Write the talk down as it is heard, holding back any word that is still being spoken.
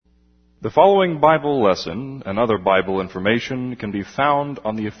The following Bible lesson and other Bible information can be found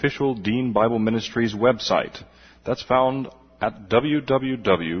on the official Dean Bible Ministries website. That's found at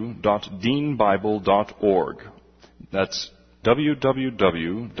www.deanbible.org. That's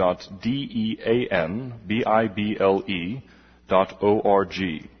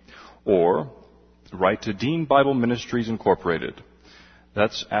www.deanbible.org. Or write to Dean Bible Ministries Incorporated.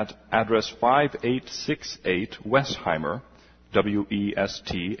 That's at address 5868 Westheimer,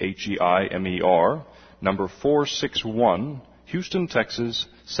 Westheimer, number 461, Houston, Texas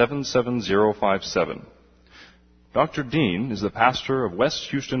 77057. Dr. Dean is the pastor of West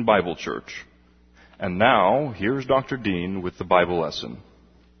Houston Bible Church. And now, here's Dr. Dean with the Bible lesson.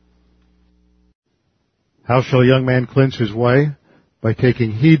 How shall a young man cleanse his way? By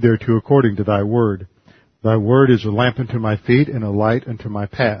taking heed thereto according to thy word. Thy word is a lamp unto my feet and a light unto my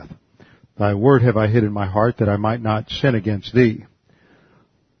path. Thy word have I hid in my heart, that I might not sin against thee.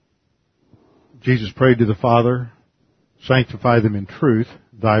 Jesus prayed to the Father, sanctify them in truth.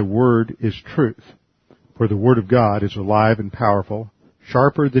 Thy word is truth. For the word of God is alive and powerful,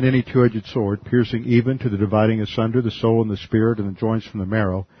 sharper than any two-edged sword, piercing even to the dividing asunder the soul and the spirit and the joints from the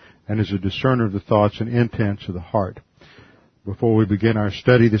marrow, and is a discerner of the thoughts and intents of the heart. Before we begin our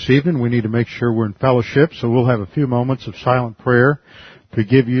study this evening, we need to make sure we're in fellowship, so we'll have a few moments of silent prayer to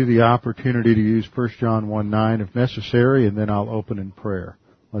give you the opportunity to use 1 John 1:9 if necessary, and then I'll open in prayer.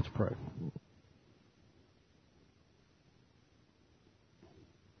 Let's pray.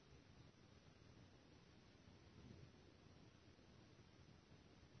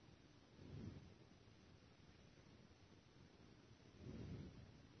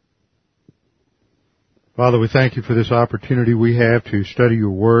 Father, we thank you for this opportunity we have to study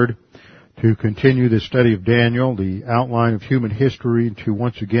your word, to continue the study of Daniel, the outline of human history, and to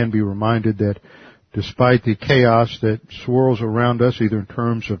once again be reminded that despite the chaos that swirls around us, either in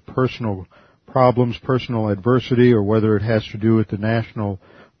terms of personal problems, personal adversity, or whether it has to do with the national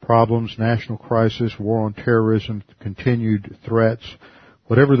problems, national crisis, war on terrorism, continued threats,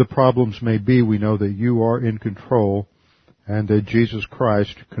 whatever the problems may be, we know that you are in control and that Jesus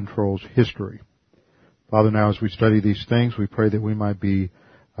Christ controls history. Father, now as we study these things, we pray that we might be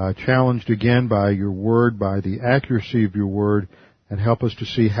challenged again by your word, by the accuracy of your word, and help us to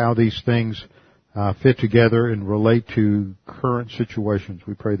see how these things fit together and relate to current situations.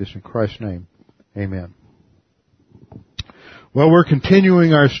 We pray this in Christ's name. Amen. Well, we're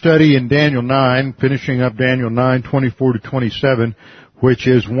continuing our study in Daniel 9, finishing up Daniel 9:24 to 27, which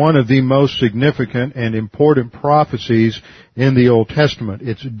is one of the most significant and important prophecies in the Old Testament.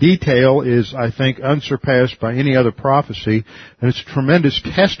 Its detail is, I think, unsurpassed by any other prophecy, and it's a tremendous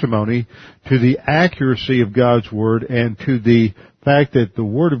testimony to the accuracy of God's Word and to the fact that the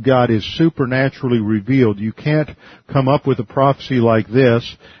Word of God is supernaturally revealed. You can't come up with a prophecy like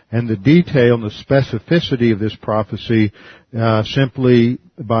this and the detail and the specificity of this prophecy simply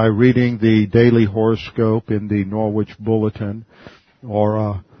by reading the daily horoscope in the Norwich Bulletin,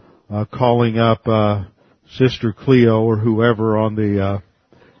 or calling up Sister Cleo or whoever on the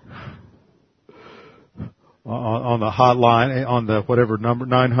hotline, on the whatever number,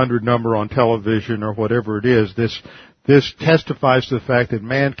 900 number on television or whatever it is. This testifies to the fact that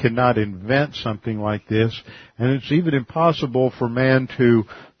man cannot invent something like this, and it's even impossible for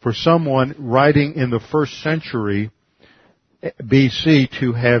someone writing in the first century BC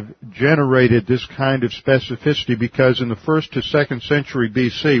to have generated this kind of specificity, because in the 1st to 2nd century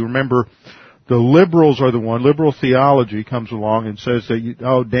BC, remember, the liberals are the one, liberal theology comes along and says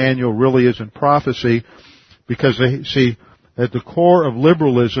that, Daniel really isn't prophecy, because they see at the core of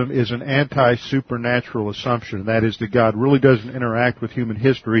liberalism is an anti-supernatural assumption. That is, that God really doesn't interact with human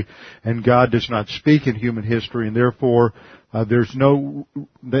history, and God does not speak in human history, and therefore there's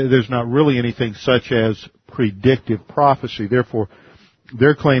not really anything such as predictive prophecy. Therefore,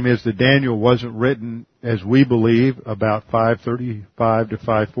 their claim is that Daniel wasn't written, as we believe, about 535 to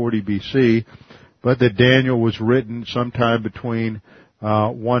 540 BC, but that Daniel was written sometime between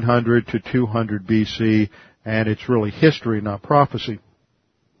 100 to 200 BC, and it's really history, not prophecy.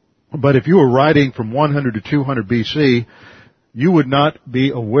 But if you were writing from 100 to 200 BC, you would not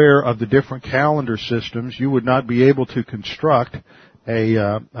be aware of the different calendar systems. You would not be able to construct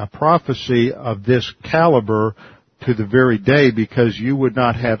a prophecy of this caliber to the very day, because you would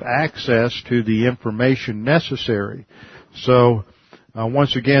not have access to the information necessary. So,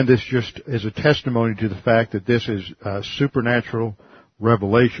 once again, this just is a testimony to the fact that this is supernatural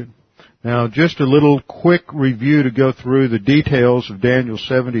revelation. Now, just a little quick review to go through the details of Daniel's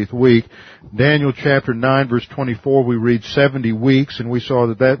 70th week. Daniel chapter 9, verse 24, we read 70 weeks, and we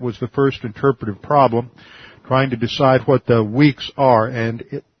saw that was the first interpretive problem, trying to decide what the weeks are.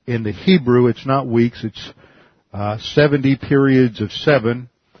 And in the Hebrew, it's not weeks, it's 70 periods of 7,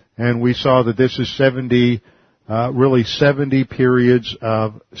 and we saw that this is 70 periods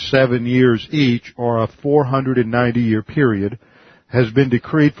of 7 years each, or a 490-year period, has been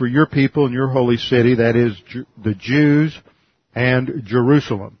decreed for your people and your holy city, that is, the Jews and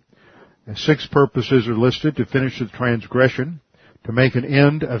Jerusalem. And 6 purposes are listed: to finish the transgression, to make an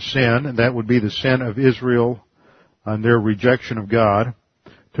end of sin, and that would be the sin of Israel and their rejection of God;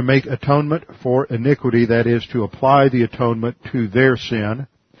 to make atonement for iniquity, that is, to apply the atonement to their sin;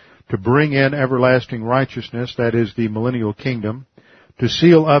 to bring in everlasting righteousness, that is, the millennial kingdom; to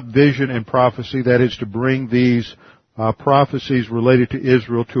seal up vision and prophecy, that is, to bring these prophecies related to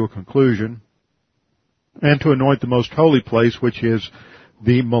Israel to a conclusion; and to anoint the most holy place, which is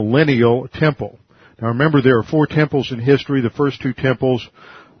the millennial temple. Now remember, there are 4 temples in history. The first 2 temples,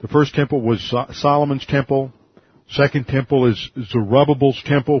 the first temple was Solomon's temple. Second temple is Zerubbabel's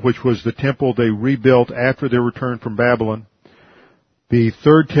temple, which was the temple they rebuilt after their return from Babylon. The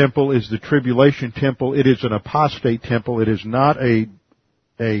third temple is the tribulation temple. It is an apostate temple. It is not a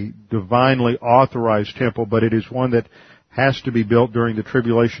divinely authorized temple, but it is one that has to be built during the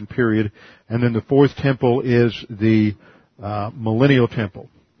tribulation period. And then the fourth temple is the millennial temple.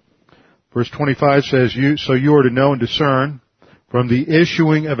 Verse 25 says, So you are to know and discern from the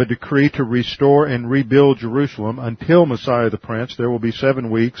issuing of a decree to restore and rebuild Jerusalem until Messiah the Prince. There will be 7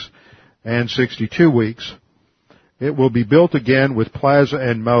 weeks and 62 weeks. It will be built again with plaza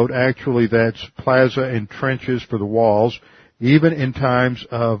and moat. Actually, that's plaza and trenches for the walls, even in times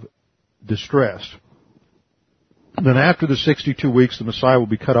of distress. Then after the 62 weeks, the Messiah will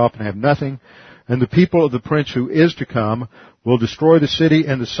be cut off and have nothing, and the people of the Prince who is to come will destroy the city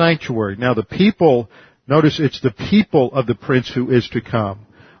and the sanctuary. Now the people, notice it's the people of the Prince who is to come.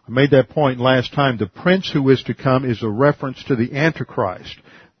 I made that point last time. The Prince who is to come is a reference to the Antichrist.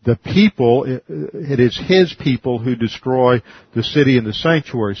 The people, it is his people who destroy the city and the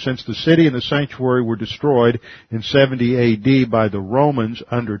sanctuary. Since the city and the sanctuary were destroyed in 70 A.D. by the Romans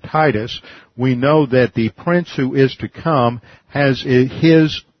under Titus, we know that the prince who is to come has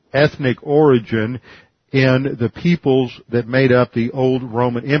his ethnic origin in the peoples that made up the old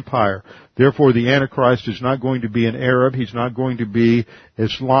Roman Empire. Therefore, the Antichrist is not going to be an Arab. He's not going to be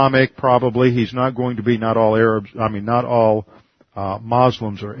Islamic, probably. He's not going to be not all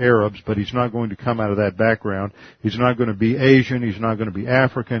Muslims or Arabs, but he's not going to come out of that background. He's not going to be Asian. He's not going to be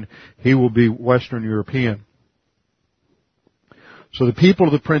African. He will be Western European. So the people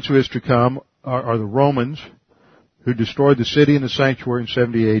of the prince who is to come are the Romans, who destroyed the city and the sanctuary in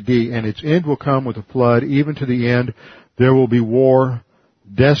 70 A.D., and its end will come with a flood. Even to the end, there will be war.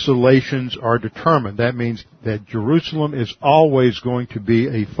 Desolations are determined. That means that Jerusalem is always going to be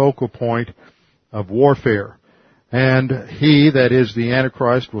a focal point of warfare. And he, that is the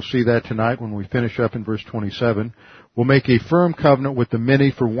Antichrist, we'll see that tonight when we finish up in verse 27, will make a firm covenant with the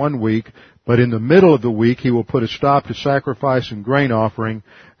many for 1 week, but in the middle of the week he will put a stop to sacrifice and grain offering,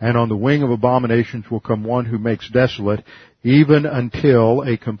 and on the wing of abominations will come one who makes desolate, even until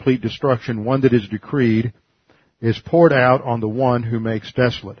a complete destruction, one that is decreed, is poured out on the one who makes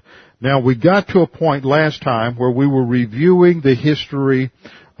desolate. Now we got to a point last time where we were reviewing the history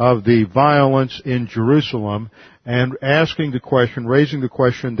of the violence in Jerusalem and asking the question, raising the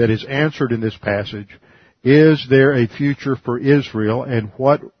question that is answered in this passage: is there a future for Israel, and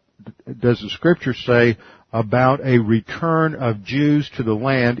what does the Scripture say about a return of Jews to the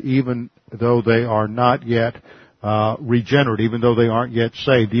land, even though they are not yet regenerate, even though they aren't yet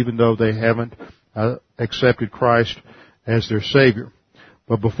saved, even though they haven't accepted Christ as their Savior?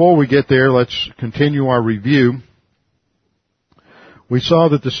 But before we get there, let's continue our review. We saw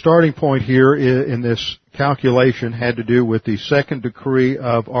that the starting point here in this calculation had to do with the second decree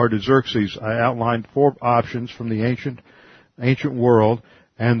of Artaxerxes. I outlined 4 options from the ancient world,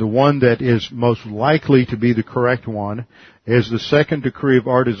 and the one that is most likely to be the correct one is the second decree of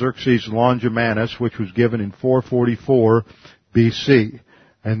Artaxerxes Longimanus, which was given in 444 BC.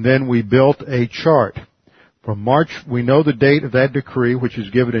 And then we built a chart. From March, we know the date of that decree, which is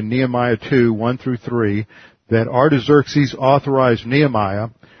given in Nehemiah 2, 1 through 3, that Artaxerxes authorized Nehemiah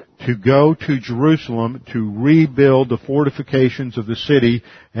to go to Jerusalem to rebuild the fortifications of the city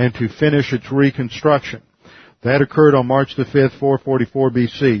and to finish its reconstruction. That occurred on March the 5th, 444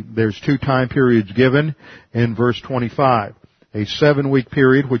 BC. There's 2 time periods given in verse 25. A 7-week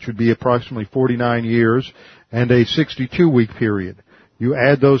period, which would be approximately 49 years, and a 62-week period. You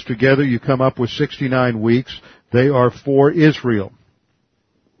add those together, you come up with 69 weeks. They are for Israel.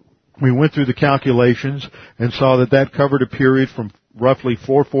 We went through the calculations and saw that covered a period from roughly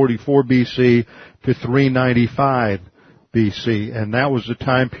 444 BC to 395 BC, and that was the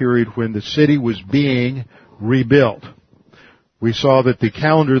time period when the city was being rebuilt. We saw that the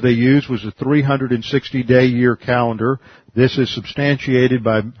calendar they used was a 360-day year calendar. This is substantiated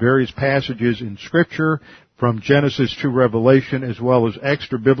by various passages in Scripture from Genesis to Revelation, as well as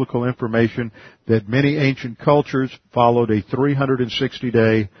extra biblical information that many ancient cultures followed a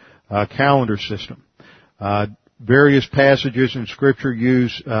 360-day calendar system. Various passages in Scripture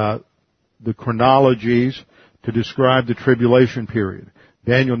use the chronologies to describe the tribulation period.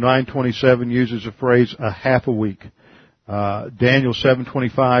 Daniel 9:27 uses the phrase a half a week. Daniel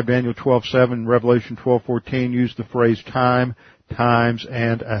 7:25, Daniel 12:7, Revelation 12:14 use the phrase time, times,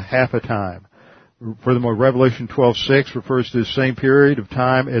 and a half a time. Furthermore, Revelation 12:6 refers to the same period of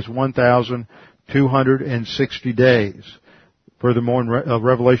time as 1,260 days. Furthermore, in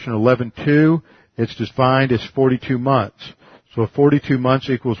Revelation 11:2, it's defined as 42 months. So 42 months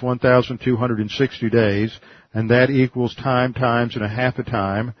equals 1,260 days, and that equals time, times, and a half a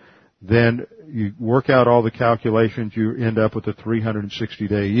time. Then you work out all the calculations, you end up with a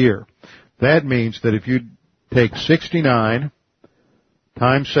 360-day year. That means that if you take 69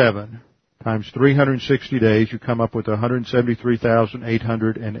 times 7 times 360 days, you come up with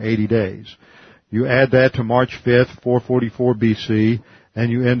 173,880 days. You add that to March 5th, 444 BC, and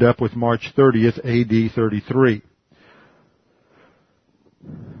you end up with March 30th, AD 33.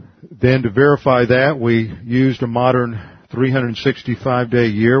 Then to verify that, we used a modern 365-day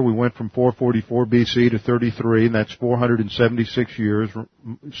year. We went from 444 BC to 33, and that's 476 years,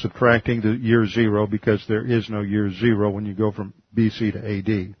 subtracting the year 0 because there is no year 0 when you go from BC to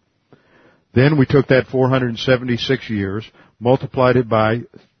AD. Then we took that 476 years, multiplied it by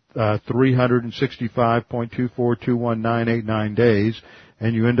 365.2421989 days,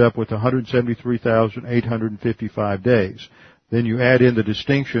 and you end up with 173,855 days. Then you add in the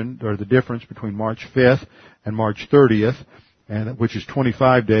distinction, or the difference between March 5th and March 30th, which is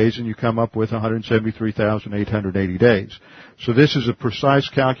 25 days, and you come up with 173,880 days. So this is a precise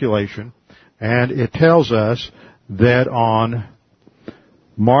calculation, and it tells us that on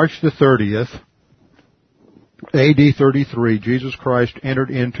March the 30th, AD 33, Jesus Christ entered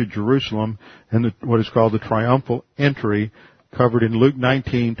into Jerusalem in what is called the triumphal entry, covered in Luke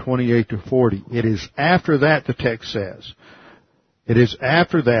 19:28 to 40. It is after that, the text says. It is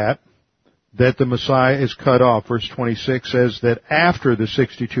after that the Messiah is cut off. Verse 26 says that after the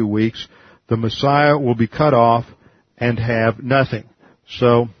 62 weeks, the Messiah will be cut off and have nothing.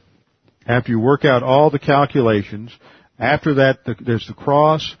 So, after you work out all the calculations, after that there's the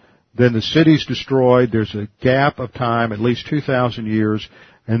cross, then the city's destroyed, there's a gap of time, at least 2,000 years,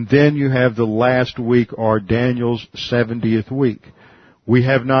 and then you have the last week, or Daniel's 70th week. We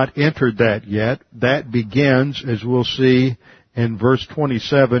have not entered that yet. That begins, as we'll see in verse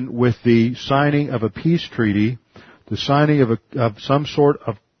 27, with the signing of a peace treaty, the signing of some sort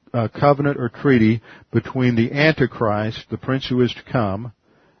of covenant or treaty between the Antichrist, the prince who is to come,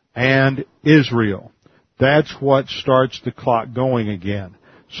 and Israel. That's what starts the clock going again.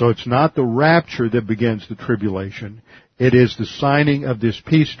 So it's not the rapture that begins the tribulation. It is the signing of this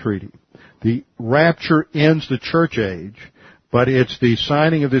peace treaty. The rapture ends the church age, but it's the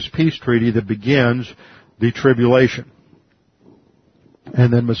signing of this peace treaty that begins the tribulation.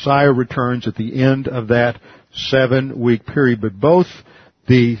 And then Messiah returns at the end of that 7-week period. But both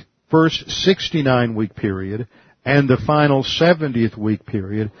the first 69-week period and the final 70th week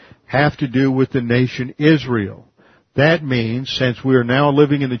period have to do with the nation Israel. That means, since we are now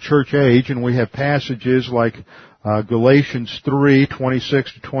living in the church age and we have passages like Galatians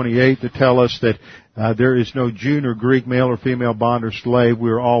 3:26 to 28 that tell us that there is no Jew nor Greek, male or female, bond or slave.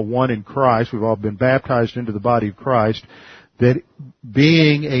 We are all one in Christ. We've all been baptized into the body of Christ. That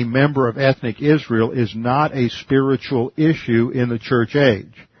being a member of ethnic Israel is not a spiritual issue in the church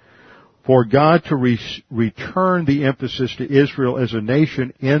age. For God to return the emphasis to Israel as a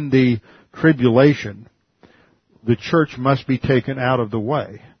nation in the tribulation, the church must be taken out of the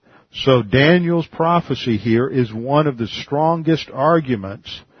way. So Daniel's prophecy here is one of the strongest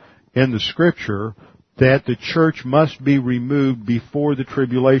arguments in the Scripture that the church must be removed before the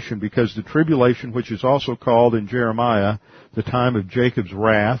tribulation, because the tribulation, which is also called in Jeremiah the time of Jacob's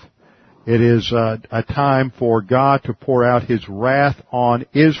wrath, it is a time for God to pour out His wrath on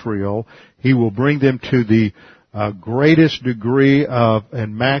Israel. He will bring them to the greatest degree of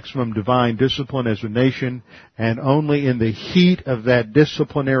and maximum divine discipline as a nation, and only in the heat of that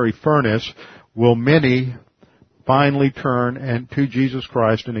disciplinary furnace will many finally turn to Jesus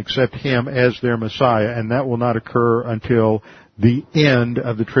Christ and accept Him as their Messiah, and that will not occur until the end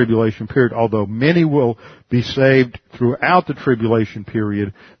of the tribulation period. Although many will be saved throughout the tribulation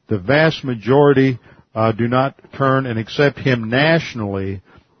period, the vast majority do not turn and accept Him nationally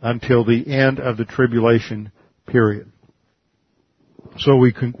until the end of the tribulation period. So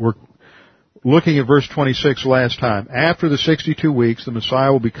we're looking at verse 26 last time. After the 62 weeks, the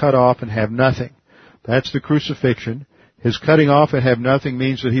Messiah will be cut off and have nothing. That's the crucifixion. His cutting off and have nothing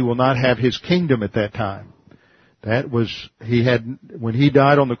means that He will not have His kingdom at that time. When He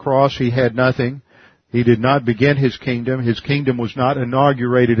died on the cross, He had nothing. He did not begin His kingdom. His kingdom was not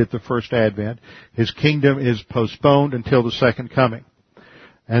inaugurated at the first advent. His kingdom is postponed until the second coming.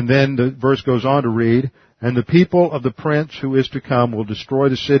 And then the verse goes on to read, and the people of the prince who is to come will destroy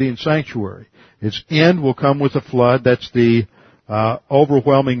the city and sanctuary. Its end will come with a flood. That's the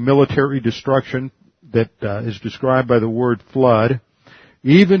overwhelming military destruction that is described by the word flood.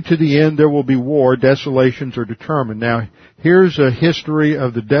 Even to the end there will be war. Desolations are determined. Now, here's a history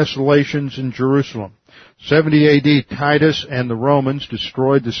of the desolations in Jerusalem. 70 A.D., Titus and the Romans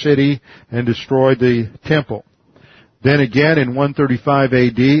destroyed the city and destroyed the temple. Then again, in 135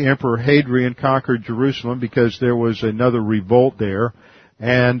 A.D., Emperor Hadrian conquered Jerusalem because there was another revolt there,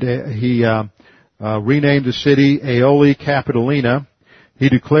 and he renamed the city Aeoli Capitolina. He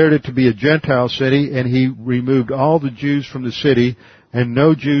declared it to be a Gentile city, and he removed all the Jews from the city, and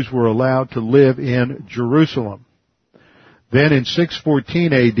no Jews were allowed to live in Jerusalem. Then in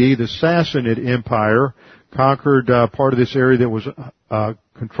 614 A.D., the Sassanid Empire conquered part of this area that was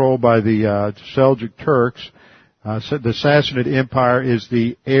controlled by the Seljuk Turks. The Sassanid Empire is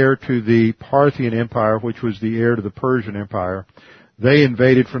the heir to the Parthian Empire, which was the heir to the Persian Empire. They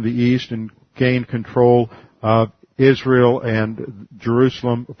invaded from the east and gained control of Israel and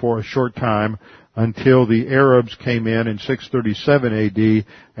Jerusalem for a short time until the Arabs came in 637 A.D.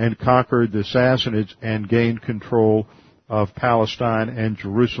 and conquered the Sassanids and gained control of Palestine and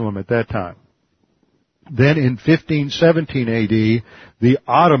Jerusalem at that time. Then in 1517 A.D., the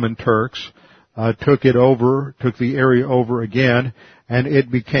Ottoman Turks took the area over again, and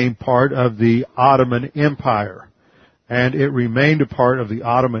it became part of the Ottoman Empire. And it remained a part of the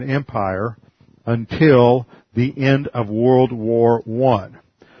Ottoman Empire until the end of World War I.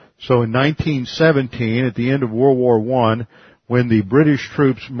 So in 1917, at the end of World War I, when the British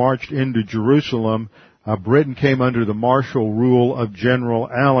troops marched into Jerusalem, Britain came under the martial rule of General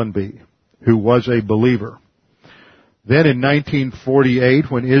Allenby, who was a believer. Then in 1948,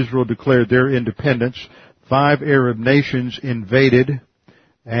 when Israel declared their independence, 5 Arab nations invaded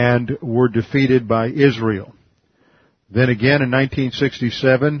and were defeated by Israel. Then again in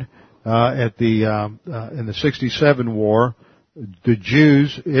 1967, in the 67 war, the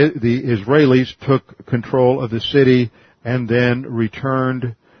Jews, the Israelis, took control of the city and then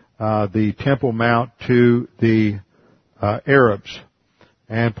returned the Temple Mount to the Arabs.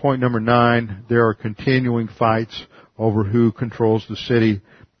 And point number 9, there are continuing fights over who controls the city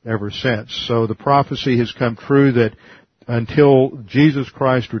ever since. So the prophecy has come true that until Jesus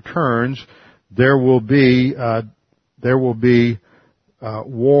Christ returns, there will be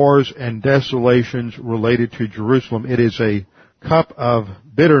wars and desolations related to Jerusalem. It is a cup of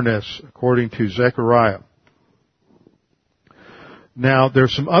bitterness, according to Zechariah. Now,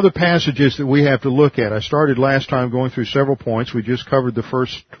 there's some other passages that we have to look at. I started last time going through several points. We just covered the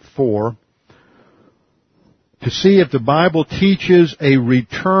first 4. To see if the Bible teaches a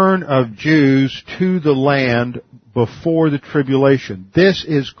return of Jews to the land before the tribulation. This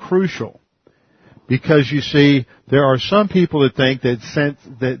is crucial. Because you see, there are some people that think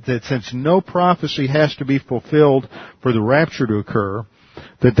that since no prophecy has to be fulfilled for the rapture to occur,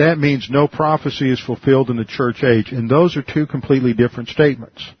 that means no prophecy is fulfilled in the church age. And those are 2 completely different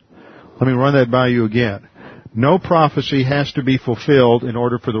statements. Let me run that by you again. No prophecy has to be fulfilled in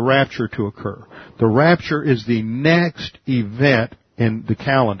order for the rapture to occur. The rapture is the next event in the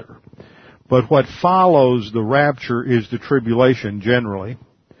calendar. But what follows the rapture is the tribulation generally.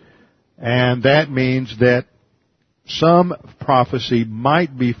 And that means that some prophecy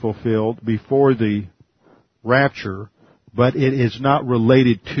might be fulfilled before the rapture, but it is not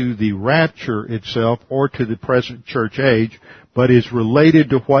related to the rapture itself or to the present church age, but is related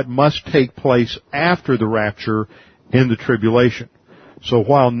to what must take place after the rapture in the tribulation. So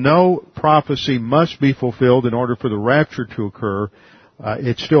while no prophecy must be fulfilled in order for the rapture to occur,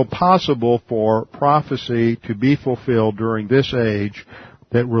 it's still possible for prophecy to be fulfilled during this age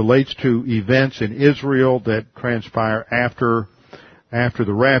that relates to events in Israel that transpire after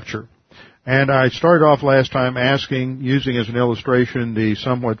the rapture. And I started off last time using as an illustration the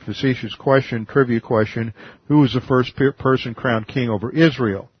somewhat facetious trivia question, who was the first person crowned king over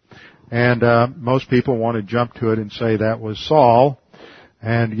Israel? And most people want to jump to it and say that was Saul.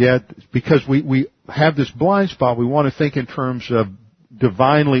 And yet, because we have this blind spot, we want to think in terms of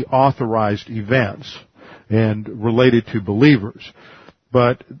divinely authorized events and related to believers.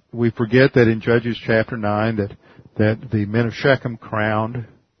 But we forget that in Judges chapter 9 that the men of Shechem crowned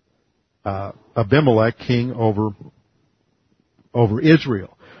Abimelech king over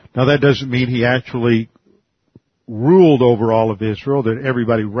Israel. Now that doesn't mean he actually ruled over all of Israel, that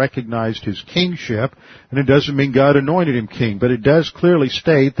everybody recognized his kingship, and it doesn't mean God anointed him king, but it does clearly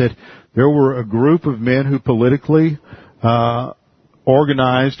state that there were a group of men who politically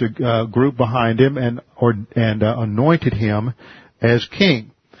organized a group behind him and anointed him as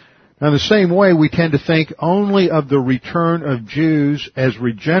king. Now, in the same way, we tend to think only of the return of Jews as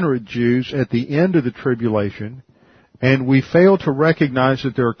regenerate Jews at the end of the tribulation, and we fail to recognize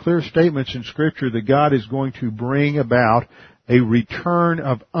that there are clear statements in Scripture that God is going to bring about a return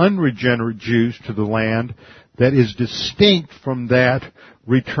of unregenerate Jews to the land that is distinct from that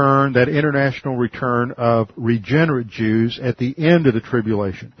return, that international return of regenerate Jews at the end of the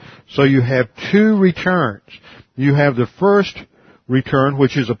tribulation. So you have two returns. You have the first return,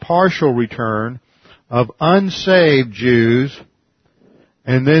 which is a partial return of unsaved Jews,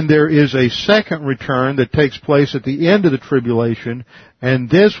 and then there is a second return that takes place at the end of the tribulation, and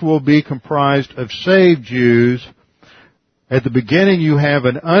this will be comprised of saved Jews. At the beginning you have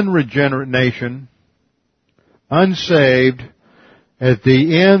an unregenerate nation, unsaved. At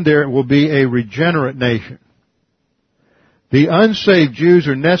the end there will be a regenerate nation. The unsaved Jews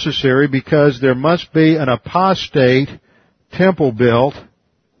are necessary because there must be an apostate temple built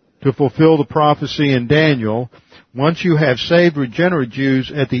to fulfill the prophecy in Daniel. Once you have saved regenerate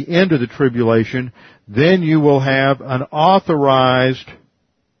Jews at the end of the tribulation, then you will have an authorized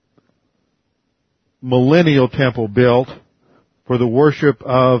millennial temple built for the worship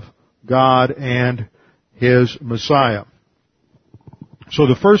of God and His Messiah. So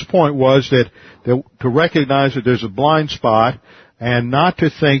the first point was that to recognize that there's a blind spot and not to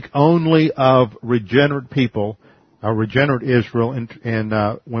think only of regenerate people, regenerate Israel,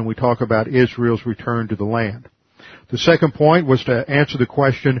 and when we talk about Israel's return to the land. The second point was to answer the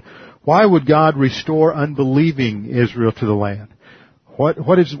question, why would God restore unbelieving Israel to the land?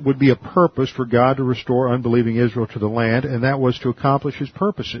 Would be a purpose for God to restore unbelieving Israel to the land, and that was to accomplish His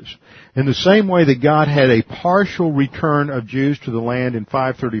purposes. In the same way that God had a partial return of Jews to the land in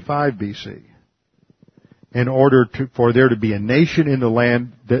 535 BC, in order for there to be a nation in the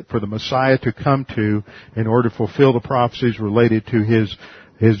land that for the Messiah to come to, in order to fulfill the prophecies related to His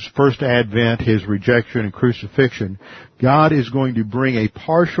first advent, His rejection and crucifixion, God is going to bring a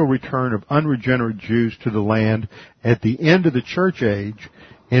partial return of unregenerate Jews to the land at the end of the church age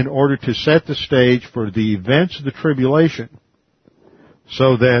in order to set the stage for the events of the tribulation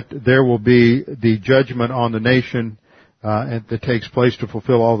so that there will be the judgment on the nation that takes place to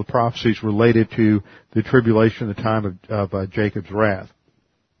fulfill all the prophecies related to the tribulation, the time of Jacob's wrath.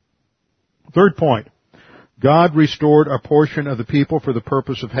 Third point. God restored a portion of the people for the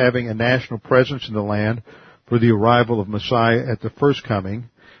purpose of having a national presence in the land for the arrival of Messiah at the first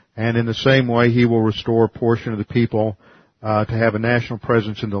coming. And in the same way, He will restore a portion of the people to have a national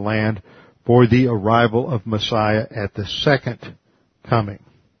presence in the land for the arrival of Messiah at the second coming.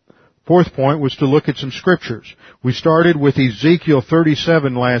 Fourth point was to look at some scriptures. We started with Ezekiel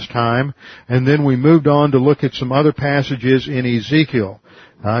 37 last time, and then we moved on to look at some other passages in Ezekiel.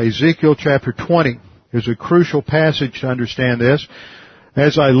 Ezekiel chapter 20. There's a crucial passage to understand this.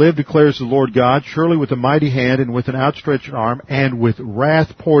 As I live, declares the Lord God, surely with a mighty hand and with an outstretched arm and with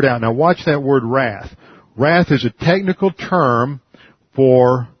wrath poured out. Now watch that word wrath. Wrath is a technical term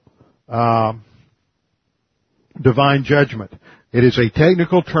for divine judgment. It is a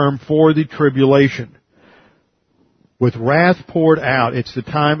technical term for the tribulation. With wrath poured out, it's the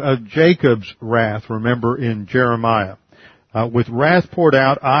time of Jacob's wrath, remember in Jeremiah. With wrath poured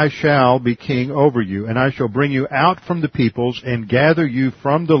out, I shall be king over you, and I shall bring you out from the peoples and gather you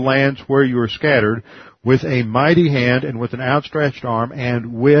from the lands where you are scattered with a mighty hand and with an outstretched arm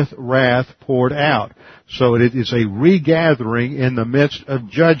and with wrath poured out. So it is a regathering in the midst of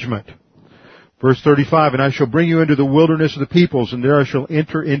judgment. Verse 35, and I shall bring you into the wilderness of the peoples, and there I shall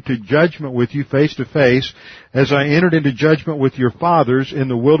enter into judgment with you face to face, as I entered into judgment with your fathers in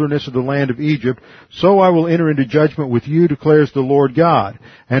the wilderness of the land of Egypt. So I will enter into judgment with you, declares the Lord God.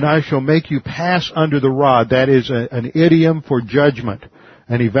 And I shall make you pass under the rod. That is an idiom for judgment,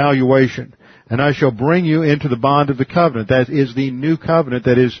 an evaluation. And I shall bring you into the bond of the covenant. That is the new covenant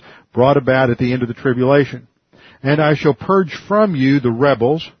that is brought about at the end of the tribulation. And I shall purge from you the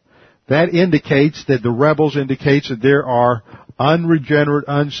rebels. That indicates that the rebels indicates that there are unregenerate,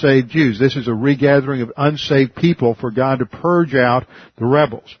 unsaved Jews. This is a regathering of unsaved people for God to purge out the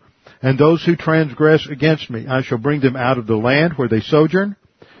rebels. and those who transgress against me. I shall bring them out of the land where they sojourn,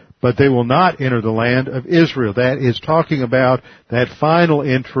 but they will not enter the land of Israel. That is talking about that final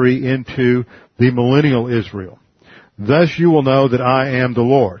entry into the millennial Israel. Thus you will know that I am the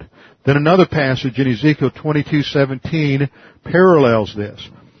Lord. Then another passage in Ezekiel 22:17 parallels this.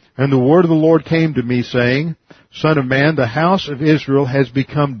 And the word of the Lord came to me, saying, Son of man, the house of Israel has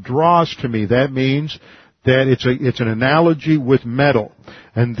become dross to me. That means that it's an analogy with metal.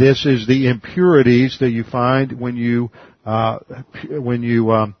 And this is the impurities that you find when you are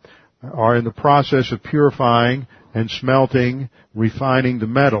in the process of purifying and smelting, refining the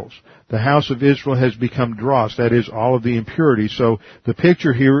metals. The house of Israel has become dross, that is, all of the impurities. So the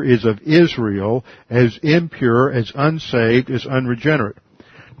picture here is of Israel as impure, as unsaved, as unregenerate.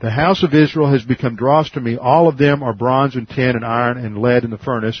 The house of Israel has become dross to me. All of them are bronze and tin and iron and lead in the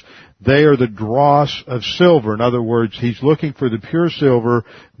furnace. They are the dross of silver. In other words, he's looking for the pure silver,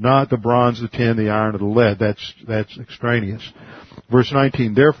 not the bronze, the tin, the iron, or the lead. That's extraneous. Verse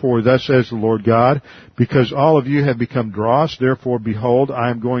 19, Therefore, thus says the Lord God, because all of you have become dross, therefore, behold, I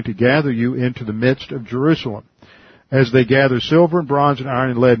am going to gather you into the midst of Jerusalem. As they gather silver and bronze and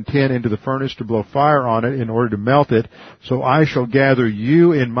iron and lead and tin into the furnace to blow fire on it in order to melt it, so I shall gather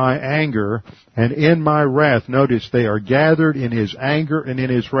you in my anger and in my wrath. Notice they are gathered in his anger and in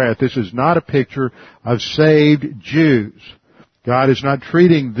his wrath. This is not a picture of saved Jews. God is not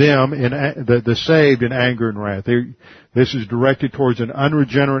treating them, the saved, in anger and wrath. This is directed towards an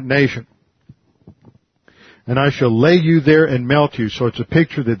unregenerate nation. And I shall lay you there and melt you. So it's a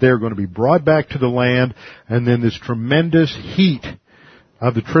picture that they're going to be brought back to the land, and then this tremendous heat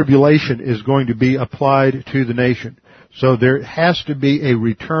of the tribulation is going to be applied to the nation. So there has to be a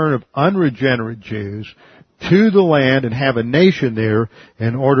return of unregenerate Jews to the land and have a nation there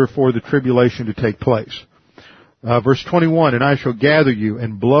in order for the tribulation to take place. Verse 21, And I shall gather you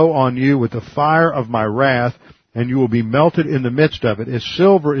and blow on you with the fire of my wrath, and you will be melted in the midst of it. As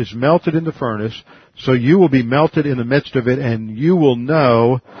silver is melted in the furnace, so you will be melted in the midst of it, and you will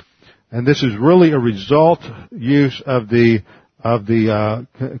know, and this is really a result use of the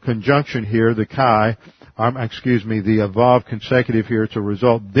conjunction here, the kai, the vav consecutive here, it's a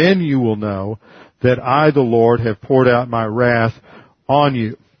result. Then you will know that I, the Lord, have poured out my wrath on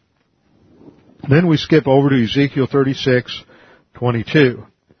you. Then we skip over to Ezekiel 36:22.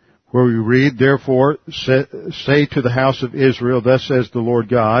 Where we read, Therefore, say to the house of Israel, Thus says the Lord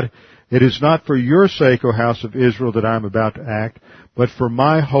God, It is not for your sake, O house of Israel, that I am about to act, but for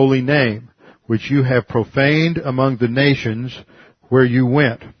my holy name, which you have profaned among the nations where you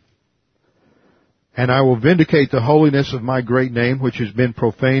went. And I will vindicate the holiness of my great name, which has been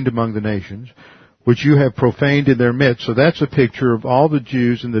profaned among the nations, which you have profaned in their midst. So that's a picture of all the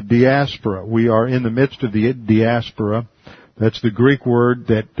Jews in the diaspora. We are in the midst of the diaspora. That's the Greek word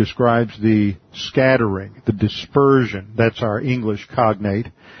that describes the scattering, the dispersion. That's our English cognate.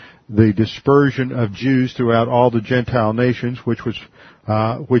 The dispersion of Jews throughout all the Gentile nations, which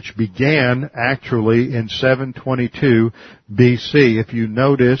began actually in 722 BC. If you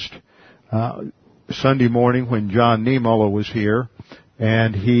noticed, Sunday morning when John Niemöller was here,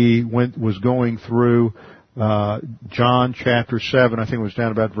 and he was going through John chapter 7, I think it was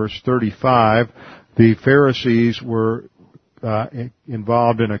down about verse 35, the Pharisees were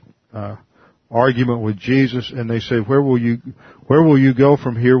involved in a argument with Jesus, and they said, where will you go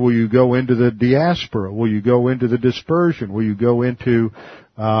from here? Will you go into the diaspora? Will you go into the dispersion? Will you go into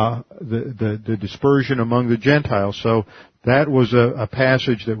the dispersion among the Gentiles? So that was a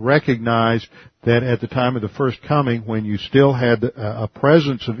passage that recognized that at the time of the first coming, when you still had a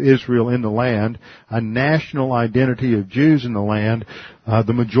presence of Israel in the land, a national identity of Jews in the land,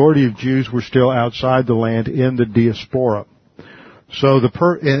 the majority of Jews were still outside the land in the diaspora. So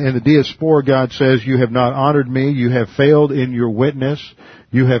in the diaspora, God says, you have not honored me, you have failed in your witness,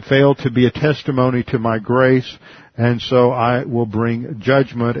 you have failed to be a testimony to my grace, and so I will bring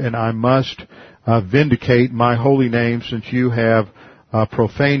judgment, and I must vindicate my holy name since you have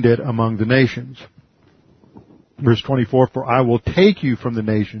profaned it among the nations. Verse 24, For I will take you from the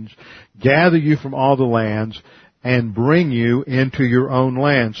nations, gather you from all the lands, and bring you into your own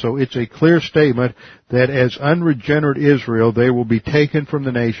land. So it's a clear statement that as unregenerate Israel, they will be taken from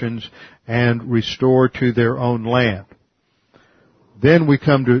the nations and restored to their own land. Then we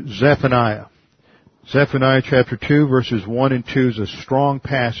come to Zephaniah. Zephaniah chapter 2 verses 1 and 2 is a strong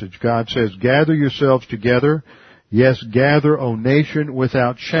passage. God says, Gather yourselves together. Yes, gather, O nation,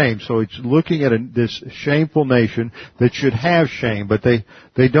 without shame. So it's looking at this shameful nation that should have shame, but they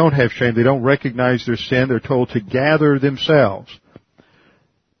don't have shame. They don't recognize their sin. They're told to gather themselves.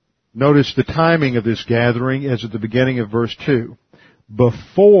 Notice the timing of this gathering is at the beginning of verse 2.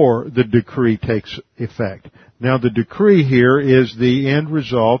 before the decree takes effect. Now the decree here is the end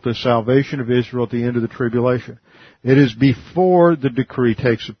result, the salvation of Israel at the end of the tribulation. It is before the decree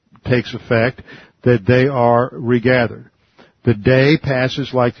takes effect that they are regathered. The day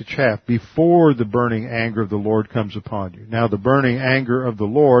passes like the chaff before the burning anger of the Lord comes upon you. Now the burning anger of the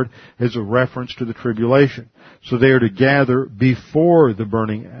Lord is a reference to the tribulation. So they are to gather before the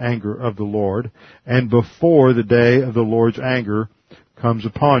burning anger of the Lord and before the day of the Lord's anger comes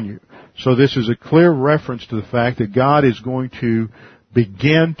upon you. So this is a clear reference to the fact that God is going to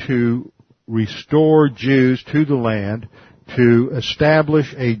begin to restore Jews to the land, to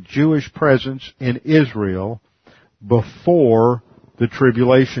establish a Jewish presence in Israel before the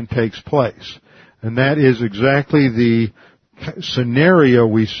tribulation takes place. And that is exactly the scenario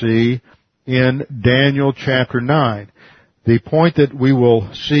we see in Daniel chapter 9. The point that we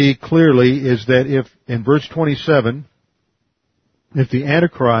will see clearly is that if, in verse 27, if the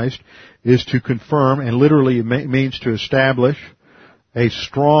Antichrist is to confirm, and literally it means to establish a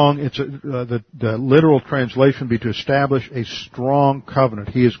strong, the literal translation would be to establish a strong covenant.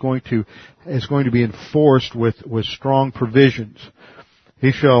 He is going to be enforced with strong provisions.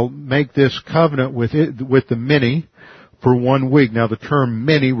 He shall make this covenant with the many for 1 week. Now the term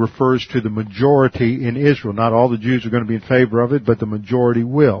many refers to the majority in Israel. Not all the Jews are going to be in favor of it, but the majority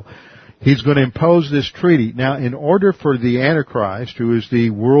will. He's going to impose this treaty. Now, in order for the Antichrist, who is the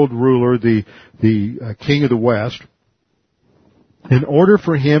world ruler, the king of the West, in order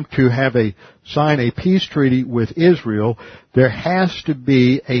for him to sign a peace treaty with Israel, there has to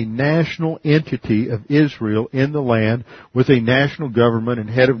be a national entity of Israel in the land with a national government and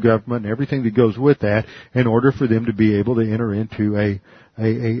head of government and everything that goes with that in order for them to be able to enter into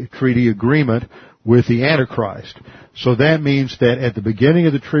a treaty agreement with the Antichrist. So that means that at the beginning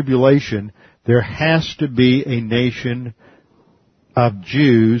of the tribulation, there has to be a nation of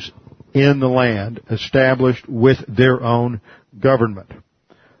Jews in the land established with their own government.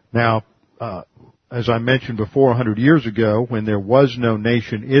 Now, as I mentioned before, 100 years ago, when there was no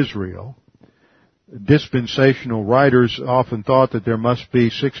nation Israel, dispensational writers often thought that there must be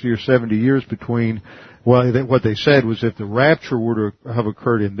 60 or 70 years between, what they said was if the rapture were to have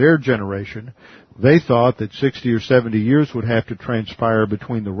occurred in their generation, they thought that 60 or 70 years would have to transpire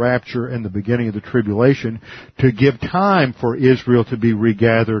between the rapture and the beginning of the tribulation to give time for Israel to be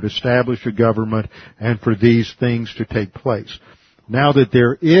regathered, establish a government, and for these things to take place. Now that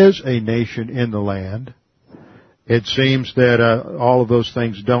there is a nation in the land, it seems that all of those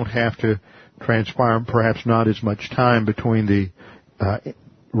things don't have to transpire, perhaps not as much time between the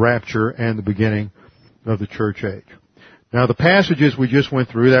rapture and the beginning of the church age. Now the passages we just went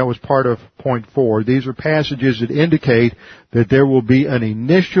through, that was part of point 4. These are passages that indicate that there will be an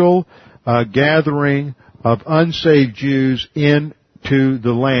initial gathering of unsaved Jews into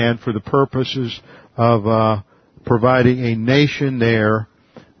the land for the purposes of providing a nation there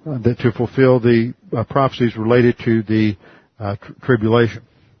to fulfill the prophecies related to the tribulation.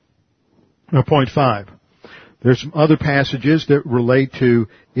 Now point 5. There's some other passages that relate to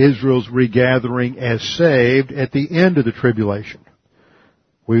Israel's regathering as saved at the end of the tribulation.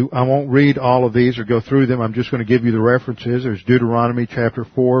 I won't read all of these or go through them. I'm just going to give you the references. There's Deuteronomy chapter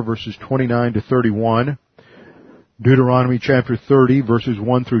 4 verses 29 to 31. Deuteronomy chapter 30 verses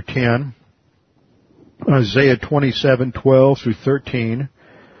 1 through 10. Isaiah 27:12 through 13.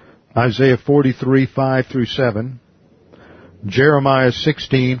 Isaiah 43, 5 through 7. Jeremiah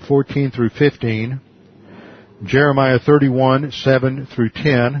 16:14 through 15. Jeremiah 31, 7 through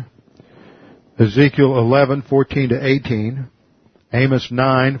 10, Ezekiel 11, 14 to 18, Amos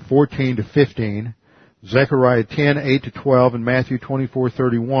 9, 14 to 15, Zechariah 10, 8 to 12, and Matthew 24,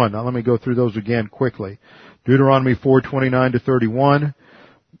 31. Now let me go through those again quickly. Deuteronomy 4, 29 to 31,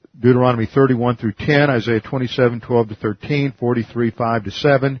 Deuteronomy 31 through 10, Isaiah 27, 12 to 13, 43, 5 to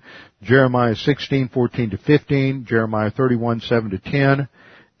 7, Jeremiah 16, 14 to 15, Jeremiah 31, 7 to 10,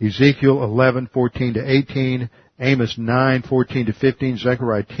 Ezekiel 11, 14 to 18, Amos 9, 14 to 15,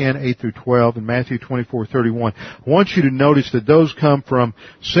 Zechariah 10, 8 through 12, and Matthew 24, 31. I want you to notice that those come from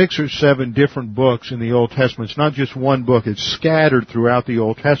 6 or 7 different books in the Old Testament. It's not just one book. It's scattered throughout the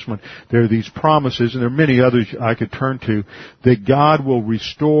Old Testament. There are these promises, and there are many others I could turn to, that God will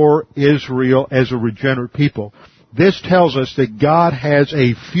restore Israel as a regenerate people. This tells us that God has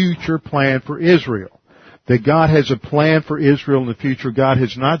a future plan for Israel. That God has a plan for Israel in the future. God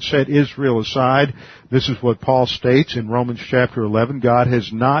has not set Israel aside. This is what Paul states in Romans chapter 11. God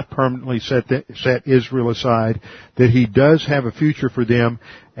has not permanently set Israel aside. That He does have a future for them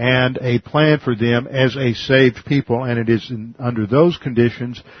and a plan for them as a saved people. And it is under those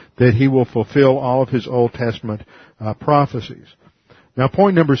conditions that He will fulfill all of His Old Testament prophecies. Now,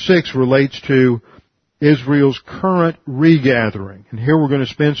 point number 6 relates to Israel's current regathering. And here we're going to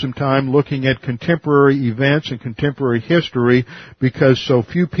spend some time looking at contemporary events and contemporary history because so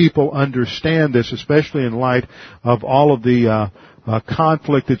few people understand this, especially in light of all of the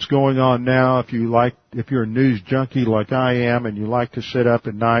conflict that's going on now. If you're a news junkie like I am and you like to sit up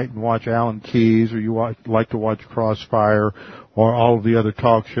at night and watch Alan Keyes, or you like to watch Crossfire or all of the other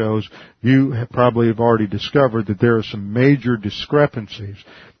talk shows, you probably have already discovered that there are some major discrepancies.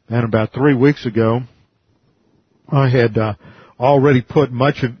 And about 3 weeks ago, I had already put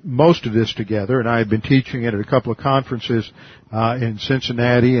most of this together, and I had been teaching it at a couple of conferences in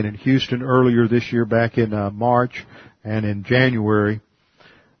Cincinnati and in Houston earlier this year, back in March and in January.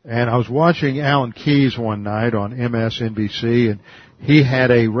 And I was watching Alan Keyes one night on MSNBC, and he had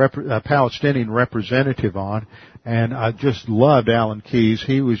a Palestinian representative on, and I just loved Alan Keyes.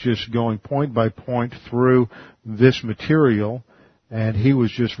 He was just going point by point through this material, and he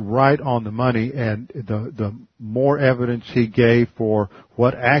was just right on the money, and the more evidence he gave for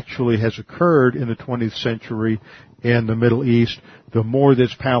what actually has occurred in the 20th century in the Middle East, the more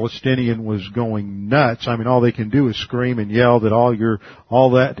this Palestinian was going nuts. I mean, all they can do is scream and yell that all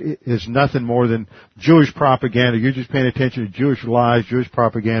that is nothing more than Jewish propaganda. You're just paying attention to Jewish lies, Jewish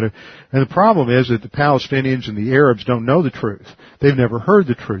propaganda. And the problem is that the Palestinians and the Arabs don't know the truth. They've never heard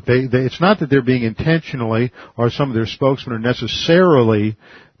the truth. It's not that they're being intentionally, or some of their spokesmen are necessarily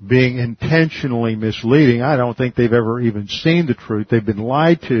being intentionally misleading. I don't think they've ever even seen the truth. They've been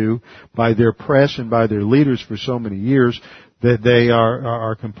lied to by their press and by their leaders for so many years that they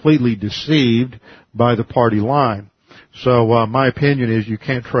are completely deceived by the party line. So my opinion is you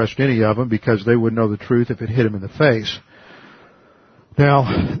can't trust any of them because they wouldn't know the truth if it hit them in the face.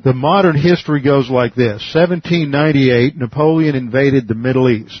 Now, the modern history goes like this. 1798, Napoleon invaded the Middle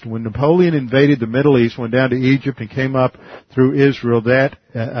East. When Napoleon invaded the Middle East, went down to Egypt and came up through Israel, that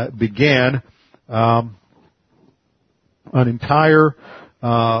began an entire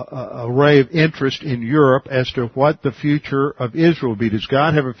array of interest in Europe as to what the future of Israel would be. Does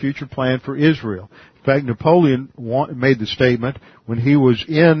God have a future plan for Israel? In fact, Napoleon made the statement when he was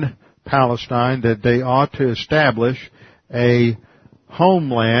in Palestine that they ought to establish a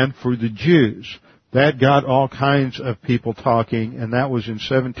homeland for the Jews. That got all kinds of people talking, and that was in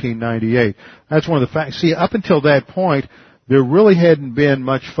 1798. That's one of the facts. See, up until that point, there really hadn't been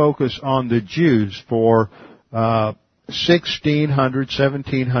much focus on the Jews for 1600,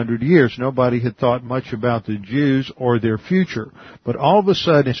 1700 years. Nobody had thought much about the Jews or their future. But all of a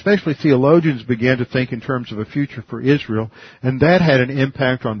sudden, especially theologians began to think in terms of a future for Israel, and that had an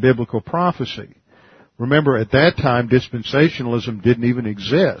impact on biblical prophecy. Remember, at that time, dispensationalism didn't even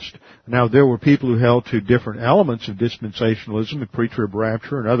exist. Now, there were people who held to different elements of dispensationalism, the pre-trib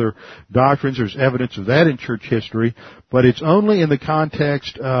rapture and other doctrines. There's evidence of that in church history. But it's only in the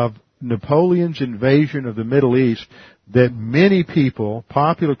context of Napoleon's invasion of the Middle East that many people,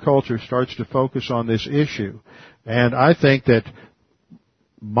 popular culture, starts to focus on this issue. And I think that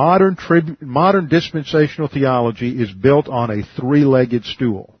modern dispensational theology is built on a three-legged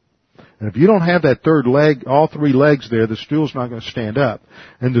stool. And if you don't have that third leg, all three legs there, the stool's not going to stand up.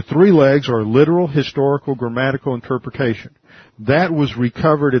 And the three legs are literal, historical, grammatical interpretation. That was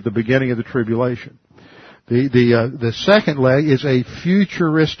recovered at the beginning of the tribulation. The second leg is a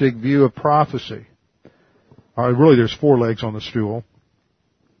futuristic view of prophecy. Really, there's four legs on the stool.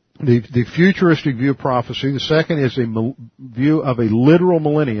 The futuristic view of prophecy. The second is a view of a literal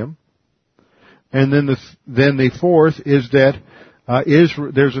millennium. And then the fourth is that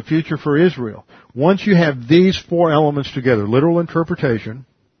there's a future for Israel. Once you have these four elements together, literal interpretation,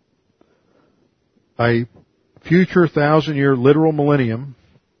 a future 1,000-year literal millennium,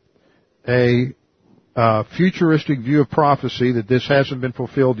 a futuristic view of prophecy that this hasn't been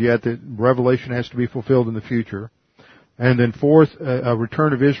fulfilled yet, that Revelation has to be fulfilled in the future, and then fourth, a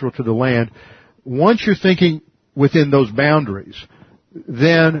return of Israel to the land. Once you're thinking within those boundaries,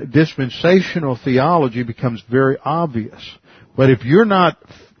 then dispensational theology becomes very obvious. But if you're not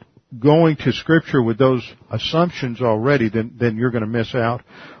going to Scripture with those assumptions already, then you're going to miss out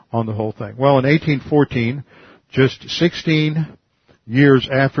on the whole thing. Well, in 1814, just 16 years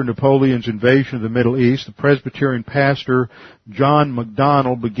after Napoleon's invasion of the Middle East, the Presbyterian pastor John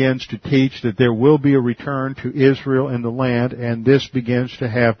MacDonald begins to teach that there will be a return to Israel and the land, and this begins to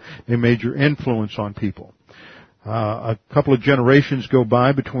have a major influence on people. A couple of generations go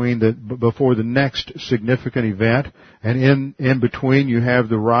by before the next significant event, and in between you have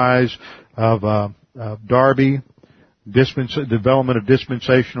the rise of Darby, development of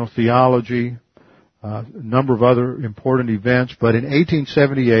dispensational theology, a number of other important events. But in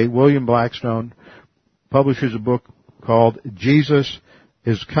 1878, William Blackstone publishes a book called Jesus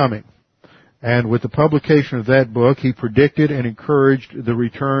is Coming. And with the publication of that book, he predicted and encouraged the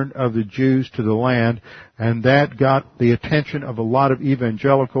return of the Jews to the land, and that got the attention of a lot of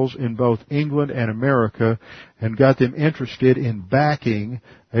evangelicals in both England and America, and got them interested in backing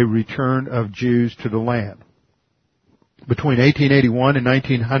a return of Jews to the land. Between 1881 and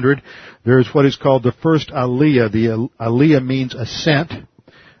 1900, there is what is called the first Aliyah. The Aliyah means ascent,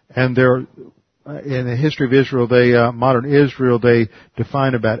 and there, in the history of Israel, modern Israel, they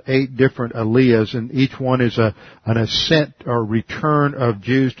define about 8 different Aliyahs, and each one is an ascent or return of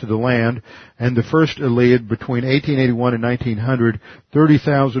Jews to the land. And the first Aliyah, between 1881 and 1900,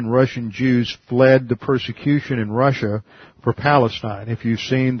 30,000 Russian Jews fled the persecution in Russia for Palestine. If you've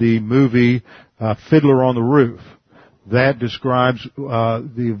seen the movie Fiddler on the Roof, that describes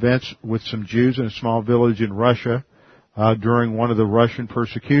the events with some Jews in a small village in Russia during one of the Russian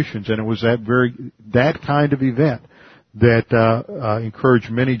persecutions, and it was that kind of event that encouraged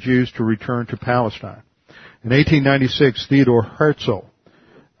many Jews to return to Palestine. In 1896, Theodor Herzl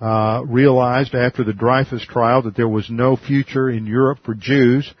realized after the Dreyfus trial that there was no future in Europe for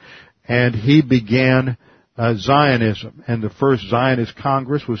Jews, and he began Zionism. And the first Zionist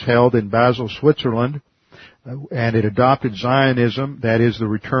Congress was held in Basel, Switzerland, and it adopted Zionism, that is the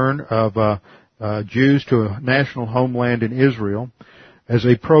return of Jews to a national homeland in Israel, as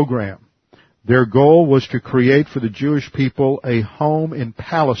a program. Their goal was to create for the Jewish people a home in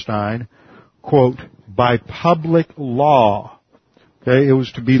Palestine, quote, by public law. Okay, it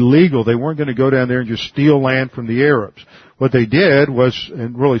was to be legal. They weren't going to go down there and just steal land from the Arabs. What they did was,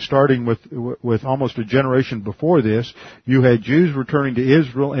 and really starting with almost a generation before this, you had Jews returning to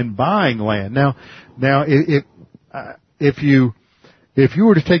Israel and buying land. Now, if you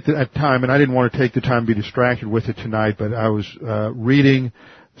were to take the time, and I didn't want to take the time to be distracted with it tonight, but I was reading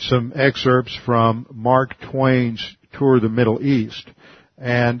some excerpts from Mark Twain's Tour of the Middle East,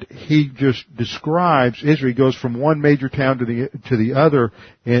 and he just describes Israel. He goes from one major town to the other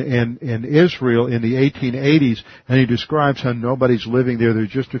in Israel in the 1880s, and he describes how nobody's living there. There's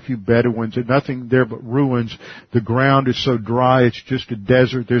just a few Bedouins. There's nothing there but ruins. The ground is so dry, it's just a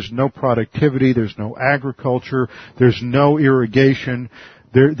desert. There's no productivity. There's no agriculture. There's no irrigation.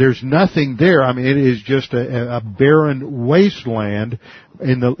 There's nothing there. I mean, it is just a barren wasteland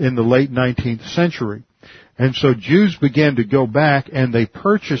in the late 19th century. And so Jews began to go back, and they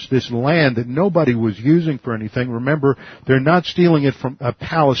purchased this land that nobody was using for anything. Remember, they're not stealing it from a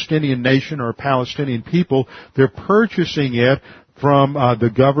Palestinian nation or a Palestinian people. They're purchasing it from the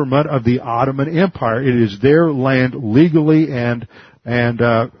government of the Ottoman Empire. It is their land legally and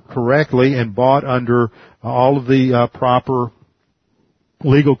correctly, and bought under all of the proper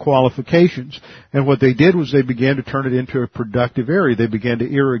legal qualifications. And what they did was they began to turn it into a productive area. They began to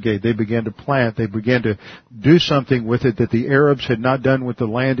irrigate. They began to plant. They began to do something with it that the Arabs had not done with the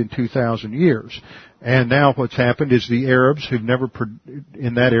land in 2,000 years. And now what's happened is the Arabs in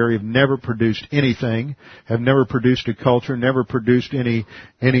that area have never produced anything, have never produced a culture, never produced any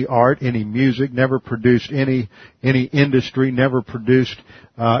art, any music, never produced any industry, never produced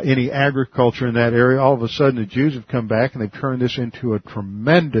any agriculture in that area. All of a sudden the Jews have come back and they've turned this into a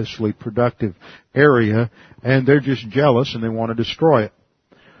tremendously productive area, and they're just jealous and they want to destroy it.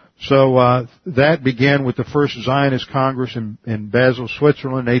 So that began with the first Zionist Congress in Basel,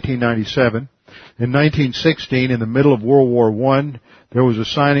 Switzerland, in 1897. In 1916, in the middle of World War I, there was a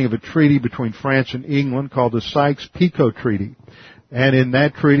signing of a treaty between France and England called the Sykes-Picot Treaty. And in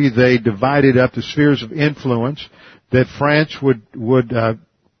that treaty, they divided up the spheres of influence that France would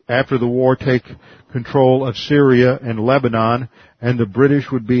after the war, take control of Syria and Lebanon, and the British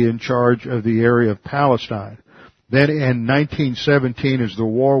would be in charge of the area of Palestine. Then in 1917, as the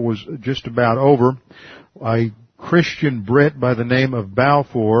war was just about over, a Christian Brit by the name of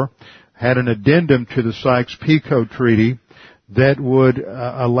Balfour had an addendum to the Sykes-Picot Treaty that would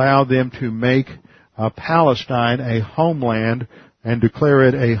allow them to make Palestine a homeland and declare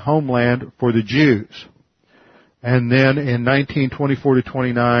it a homeland for the Jews. And then in 1924 to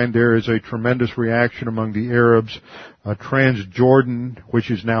 29, there is a tremendous reaction among the Arabs. Transjordan,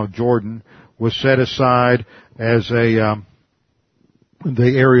 which is now Jordan, was set aside as the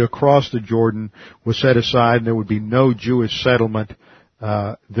area across the Jordan was set aside, and there would be no Jewish settlement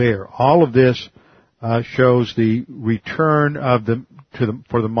there. All of this shows the return of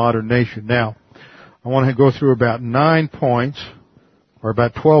for the modern nation. Now, I want to go through about 9 points, or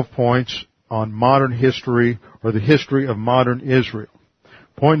about 12 points, on modern history, or the history of modern Israel.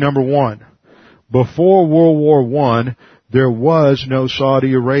 Point number 1. Before World War I, there was no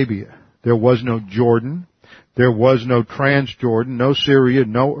Saudi Arabia. There was no Jordan. There was no Transjordan, no Syria,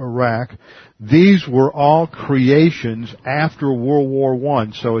 no Iraq. These were all creations after World War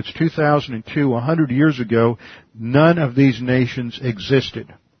I. So it's 2002, 100 years ago, none of these nations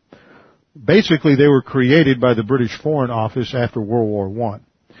existed. Basically, they were created by the British Foreign Office after World War I.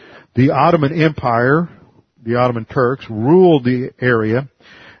 The Ottoman Empire, the Ottoman Turks, ruled the area,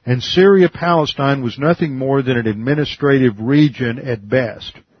 and Syria-Palestine was nothing more than an administrative region at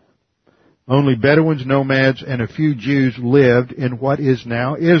best. Only Bedouins, nomads, and a few Jews lived in what is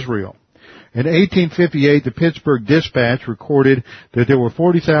now Israel. In 1858, the Pittsburgh Dispatch recorded that there were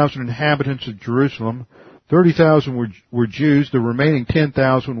 40,000 inhabitants of Jerusalem. 30,000 were Jews. The remaining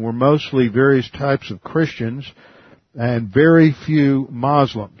 10,000 were mostly various types of Christians and very few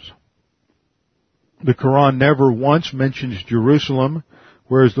Muslims. The Quran never once mentions Jerusalem,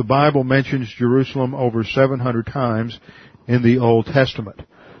 whereas the Bible mentions Jerusalem over 700 times in the Old Testament.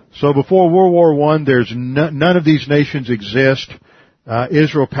 So before World War I, there's none of these nations exist.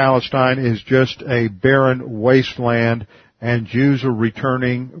 Israel-Palestine is just a barren wasteland, and Jews are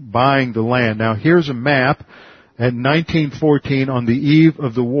returning, buying the land. Now here's a map at 1914 on the eve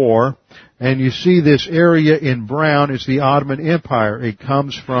of the war, and you see this area in brown is the Ottoman Empire. It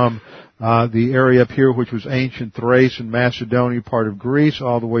comes from the area up here, which was ancient Thrace and Macedonia, part of Greece,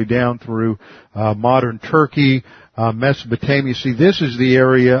 all the way down through modern Turkey, Mesopotamia. See, this is the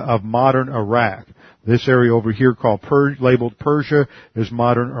area of modern Iraq. This area over here labeled Persia is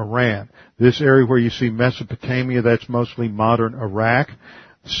modern Iran. This area where you see Mesopotamia, that's mostly modern Iraq.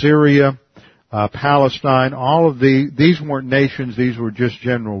 Syria, Palestine, all of these weren't nations, these were just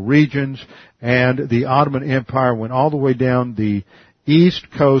general regions, and the Ottoman Empire went all the way down the east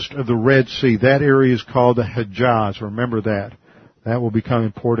coast of the Red Sea. That area is called the Hejaz. Remember that. That will become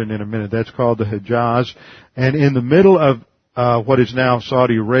important in a minute. That's called the Hejaz. And in the middle of what is now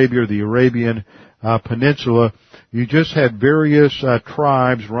Saudi Arabia, or the Arabian Peninsula, you just had various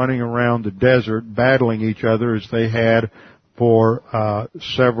tribes running around the desert battling each other as they had for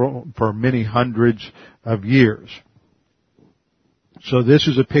many hundreds of years. So this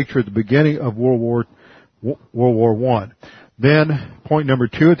is a picture at the beginning of World War I. Then, point number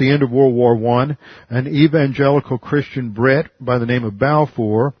 2, at the end of World War I, an evangelical Christian Brit by the name of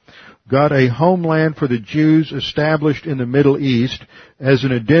Balfour got a homeland for the Jews established in the Middle East as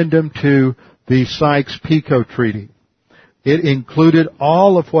an addendum to the Sykes-Picot Treaty. It included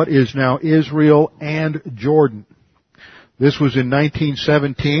all of what is now Israel and Jordan. This was in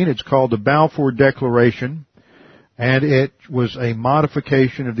 1917. It's called the Balfour Declaration, and it was a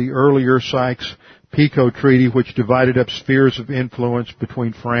modification of the earlier Sykes-Picot Treaty, which divided up spheres of influence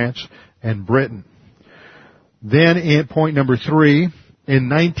between France and Britain. Then, in point number 3, in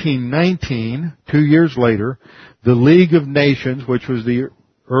 1919, 2 years later, the League of Nations, which was the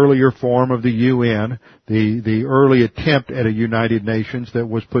earlier form of the UN, the early attempt at a United Nations that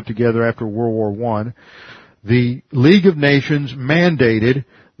was put together after World War I, the League of Nations mandated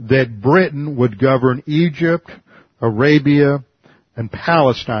that Britain would govern Egypt, Arabia, and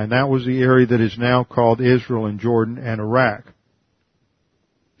Palestine. That was the area that is now called Israel and Jordan and Iraq.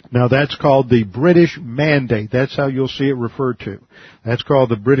 Now that's called the British Mandate. That's how you'll see it referred to. That's called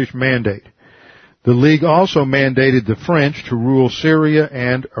the British Mandate. The League also mandated the French to rule Syria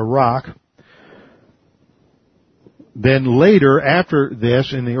and Iraq. Then later, after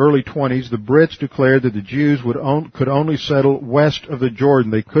this, in the early 20s, the Brits declared that the Jews could only settle west of the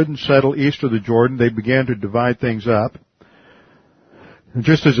Jordan. They couldn't settle east of the Jordan. They began to divide things up. And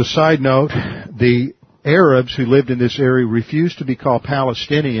just as a side note, the Arabs who lived in this area refused to be called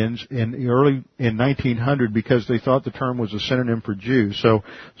Palestinians in 1900 because they thought the term was a synonym for Jews.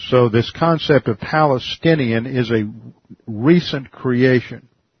 So this concept of Palestinian is a recent creation.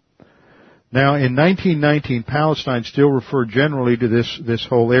 Now, in 1919, Palestine still referred generally to this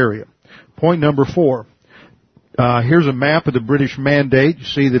whole area. Point number 4. Here's a map of the British Mandate. You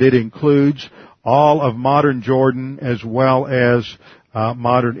see that it includes all of modern Jordan as well as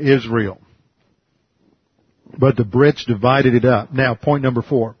modern Israel. But the Brits divided it up. Now, point number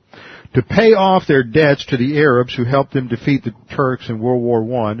 4. To pay off their debts to the Arabs who helped them defeat the Turks in World War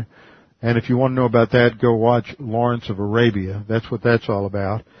I, and if you want to know about that, go watch Lawrence of Arabia. That's what that's all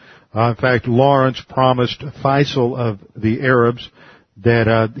about. In fact, Lawrence promised Faisal of the Arabs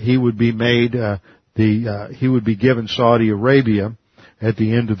that he would be made he would be given Saudi Arabia at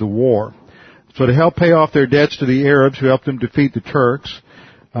the end of the war. So to help pay off their debts to the Arabs who helped them defeat the Turks,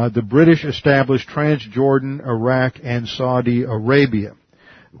 the British established Transjordan, Iraq, and Saudi Arabia.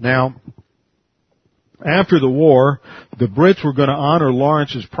 Now, after the war, the Brits were going to honor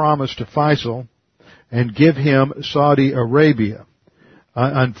Lawrence's promise to Faisal and give him Saudi Arabia.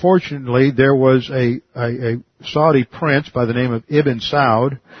 Unfortunately, there was a Saudi prince by the name of Ibn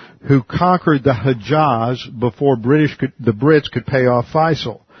Saud who conquered the Hejaz before the Brits could pay off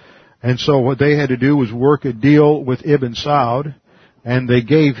Faisal. And so what they had to do was work a deal with Ibn Saud, and they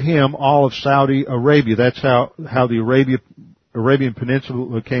gave him all of Saudi Arabia. That's how the Arabian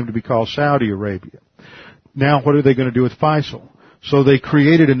Peninsula came to be called Saudi Arabia. Now what are they going to do with Faisal? So they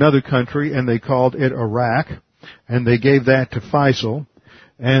created another country and they called it Iraq, and they gave that to Faisal.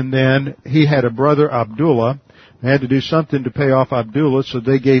 And then he had a brother, Abdullah. They had to do something to pay off Abdullah, so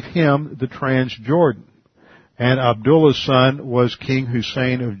they gave him the Transjordan. And Abdullah's son was King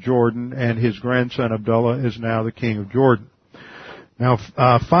Hussein of Jordan, and his grandson Abdullah is now the king of Jordan. Now,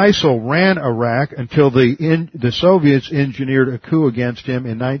 Faisal ran Iraq until the Soviets engineered a coup against him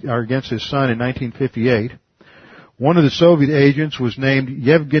against his son in 1958. One of the Soviet agents was named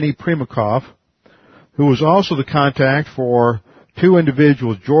Yevgeny Primakov, who was also the contact for two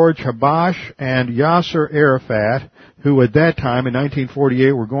individuals, George Habash and Yasser Arafat, who at that time in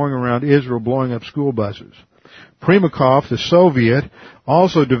 1948 were going around Israel blowing up school buses. Primakov, the Soviet,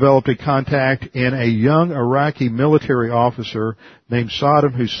 also developed a contact in a young Iraqi military officer named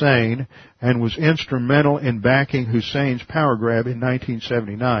Saddam Hussein and was instrumental in backing Hussein's power grab in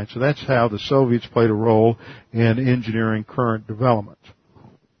 1979. So that's how the Soviets played a role in engineering current developments.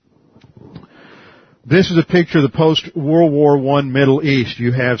 This is a picture of the post-World War I Middle East.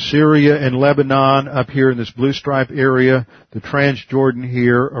 You have Syria and Lebanon up here in this blue stripe area, the Transjordan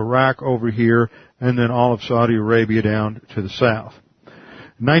here, Iraq over here, and then all of Saudi Arabia down to the south.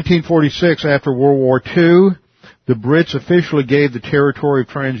 In 1946, after World War II, the Brits officially gave the territory of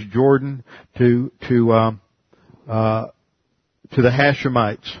Transjordan to the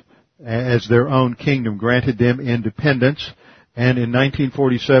Hashemites as their own kingdom, granted them independence. And in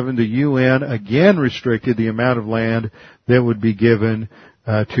 1947, the UN again restricted the amount of land that would be given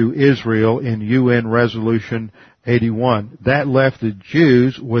to Israel in UN Resolution 81. That left the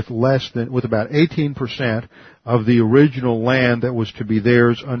Jews with about 18% of the original land that was to be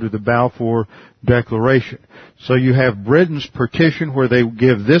theirs under the Balfour Declaration. So you have Britain's partition where they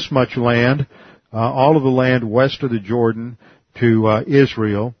give this much land, all of the land west of the Jordan, to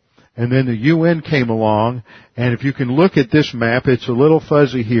Israel. And then the UN came along, and if you can look at this map, it's a little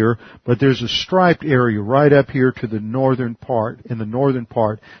fuzzy here, but there's a striped area right up here to the northern part, in the northern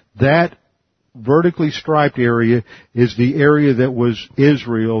part. That vertically striped area is the area that was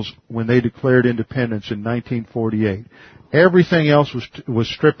Israel's when they declared independence in 1948. Everything else was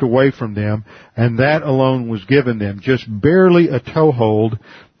stripped away from them, and that alone was given them, just barely a toehold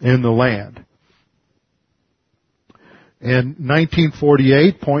in the land. In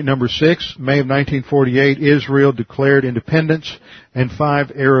 1948, point number 6, May of 1948, Israel declared independence and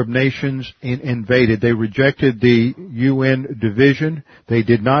 5 Arab nations invaded. They rejected the UN division. They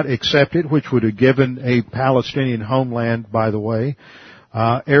did not accept it, which would have given a Palestinian homeland, by the way.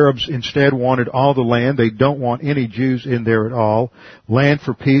 Arabs instead wanted all the land. They don't want any Jews in there at all. Land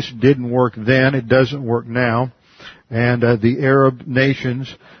for peace didn't work then. It doesn't work now. And the Arab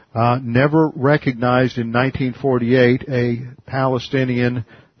nations never recognized in 1948 a Palestinian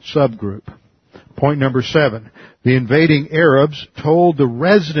subgroup. Point number 7. The invading Arabs told the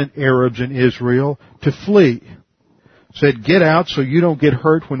resident Arabs in Israel to flee. Said, get out so you don't get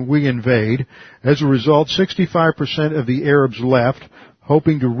hurt when we invade. As a result, 65% of the Arabs left,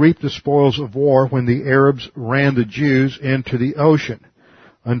 hoping to reap the spoils of war when the Arabs ran the Jews into the ocean.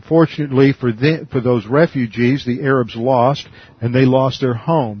 Unfortunately for those refugees, the Arabs lost, and they lost their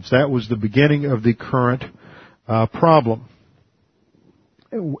homes. That was the beginning of the current problem.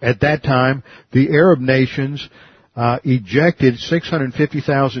 At that time, the Arab nations ejected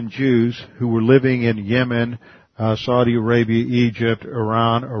 650,000 Jews who were living in Yemen, Saudi Arabia, Egypt,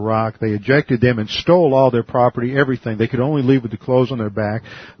 Iran, Iraq. They ejected them and stole all their property, everything. They could only leave with the clothes on their back.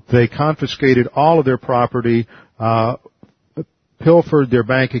 They confiscated all of their property, pilfered their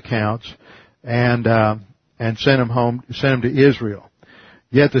bank accounts, and sent them to Israel.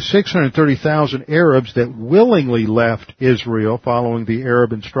 Yet the 630,000 Arabs that willingly left Israel following the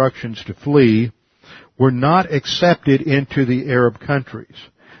Arab instructions to flee were not accepted into the Arab countries.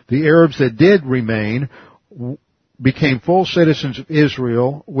 The Arabs that did remain became full citizens of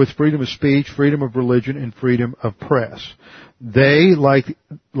Israel with freedom of speech, freedom of religion, and freedom of press. They, like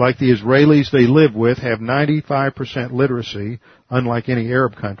the Israelis they live with, have 95% literacy, unlike any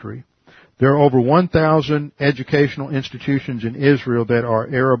Arab country. There are over 1,000 educational institutions in Israel that are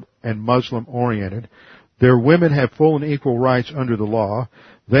Arab and Muslim oriented. Their women have full and equal rights under the law.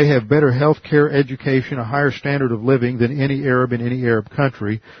 They have better health care, education, a higher standard of living than any Arab in any Arab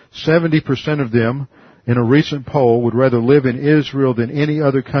country. 70% of them in a recent poll would rather live in Israel than any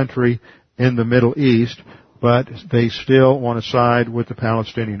other country in the Middle East, but they still want to side with the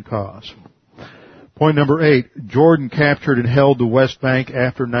Palestinian cause. Point number 8, Jordan captured and held the West Bank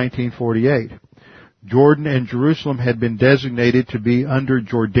after 1948. Jordan and Jerusalem had been designated to be under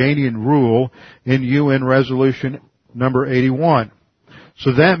Jordanian rule in UN Resolution number 81.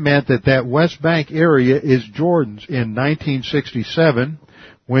 So that meant that West Bank area is Jordan's. In 1967,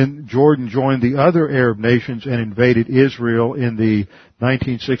 when Jordan joined the other Arab nations and invaded Israel in the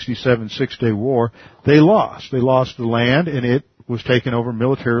 1967 Six-Day War, they lost. They lost the land, and it was taken over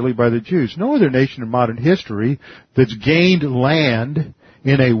militarily by the Jews. No other nation in modern history that's gained land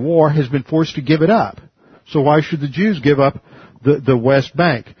in a war has been forced to give it up. So why should the Jews give up the West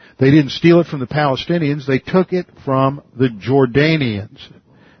Bank? They didn't steal it from the Palestinians. They took it from the Jordanians.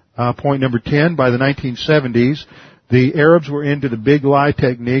 Point number 10, by the 1970s, the Arabs were into the big lie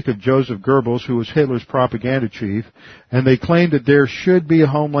technique of Joseph Goebbels, who was Hitler's propaganda chief, and they claimed that there should be a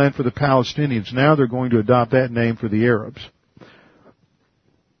homeland for the Palestinians. Now they're going to adopt that name for the Arabs.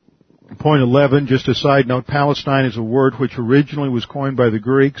 Point 11, just a side note, Palestine is a word which originally was coined by the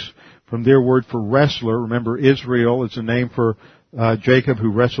Greeks from their word for wrestler. Remember, Israel is a name for Jacob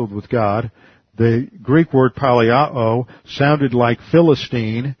who wrestled with God. The Greek word paliao sounded like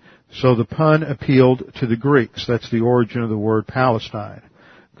Philistine, so the pun appealed to the Greeks. That's the origin of the word Palestine.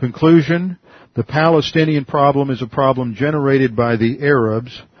 Conclusion, the Palestinian problem is a problem generated by the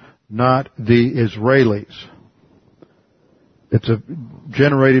Arabs, not the Israelis. It's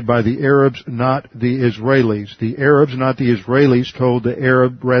generated by the Arabs, not the Israelis. The Arabs, not the Israelis, told the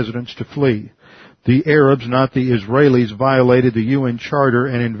Arab residents to flee. The Arabs, not the Israelis, violated the UN Charter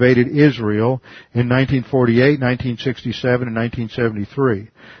and invaded Israel in 1948, 1967, and 1973.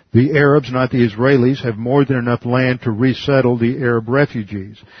 The Arabs, not the Israelis, have more than enough land to resettle the Arab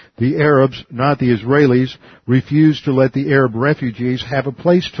refugees. The Arabs, not the Israelis, refuse to let the Arab refugees have a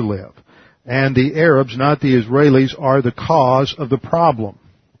place to live. And the Arabs, not the Israelis, are the cause of the problem.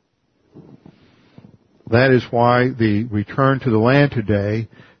 That is why the return to the land today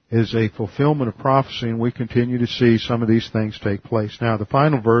is a fulfillment of prophecy, and we continue to see some of these things take place. Now, the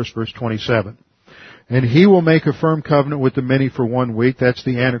final verse, verse 27. And he will make a firm covenant with the many for 1 week. That's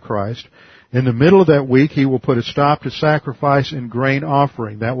the Antichrist. In the middle of that week, he will put a stop to sacrifice and grain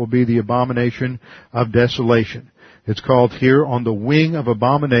offering. That will be the abomination of desolation. It's called here, on the wing of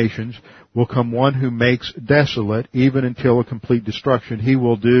abominations will come one who makes desolate, even until a complete destruction. He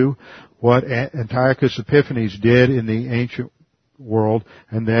will do what Antiochus Epiphanes did in the ancient world,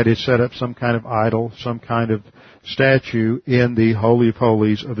 and that is set up some kind of idol, some kind of statue in the Holy of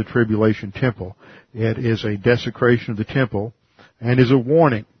Holies of the Tribulation Temple. It is a desecration of the temple and is a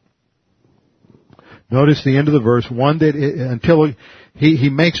warning. Notice the end of the verse, one that until he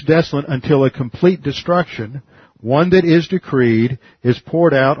makes desolate until a complete destruction. One that is decreed is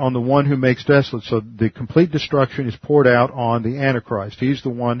poured out on the one who makes desolate. So the complete destruction is poured out on the Antichrist. He's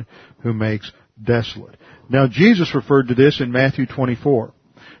the one who makes desolate. Now, Jesus referred to this in Matthew 24.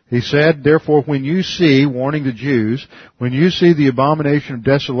 He said, therefore, when you see, warning the Jews, when you see the abomination of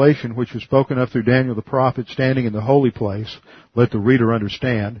desolation, which was spoken of through Daniel the prophet, standing in the holy place, let the reader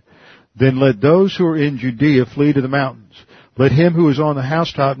understand, then let those who are in Judea flee to the mountains. Let him who is on the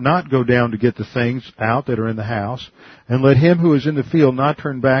housetop not go down to get the things out that are in the house, and let him who is in the field not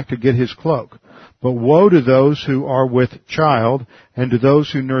turn back to get his cloak. But woe to those who are with child, and to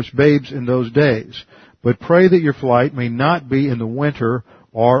those who nurse babes in those days. But pray that your flight may not be in the winter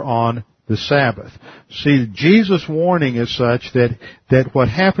or on the Sabbath. See, Jesus' warning is such that what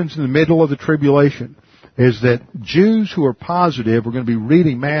happens in the middle of the tribulation is that Jews who are positive are going to be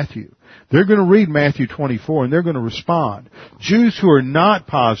reading Matthew. They're going to read Matthew 24 and they're going to respond. Jews who are not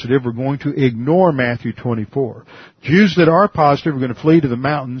positive are going to ignore Matthew 24. Jews that are positive are going to flee to the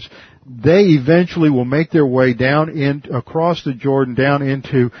mountains. They eventually will make their way down across the Jordan, down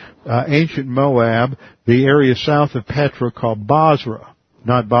into ancient Moab, the area south of Petra called Basra.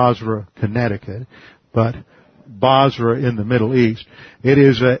 Not Basra, Connecticut, but Basra in the Middle East. It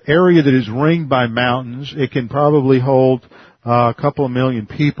is an area that is ringed by mountains. It can probably hold a couple of million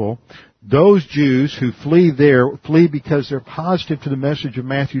people. Those Jews who flee there flee because they're positive to the message of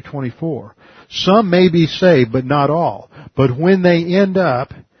Matthew 24. Some may be saved, but not all. But when they end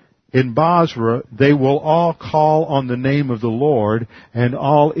up in Basra, they will all call on the name of the Lord, and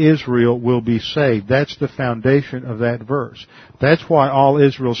all Israel will be saved. That's the foundation of that verse. That's why all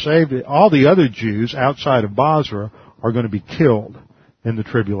Israel saved. All the other Jews outside of Basra are going to be killed in the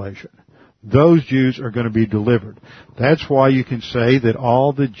tribulation. those Jews are going to be delivered. That's why you can say that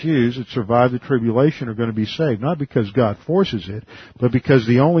all the Jews that survive the tribulation are going to be saved. Not because God forces it, but because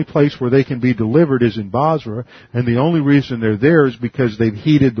the only place where they can be delivered is in Basra, and the only reason they're there is because they've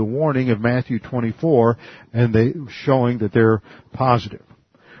heeded the warning of Matthew 24, and showing that they're positive.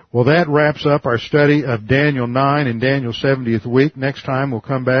 Well, that wraps up our study of Daniel 9 and Daniel's 70th week. Next time we'll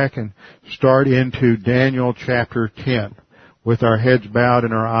come back and start into Daniel chapter 10 with our heads bowed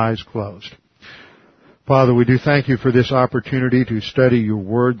and our eyes closed. Father, we do thank you for this opportunity to study your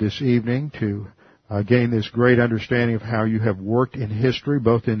word this evening, to gain this great understanding of how you have worked in history,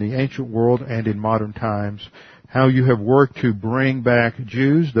 both in the ancient world and in modern times, how you have worked to bring back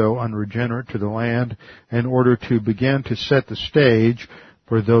Jews, though unregenerate, to the land in order to begin to set the stage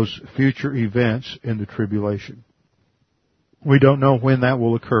for those future events in the tribulation. We don't know when that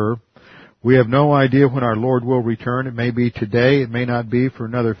will occur. We have no idea when our Lord will return. It may be today, it may not be for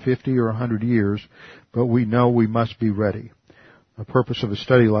another 50 or 100 years, but we know we must be ready. The purpose of a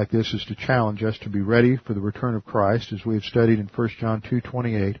study like this is to challenge us to be ready for the return of Christ, as we have studied in 1 John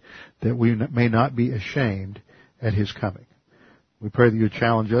 2:28, that we may not be ashamed at His coming. We pray that you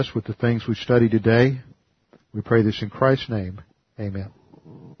challenge us with the things we study today. We pray this in Christ's name. Amen.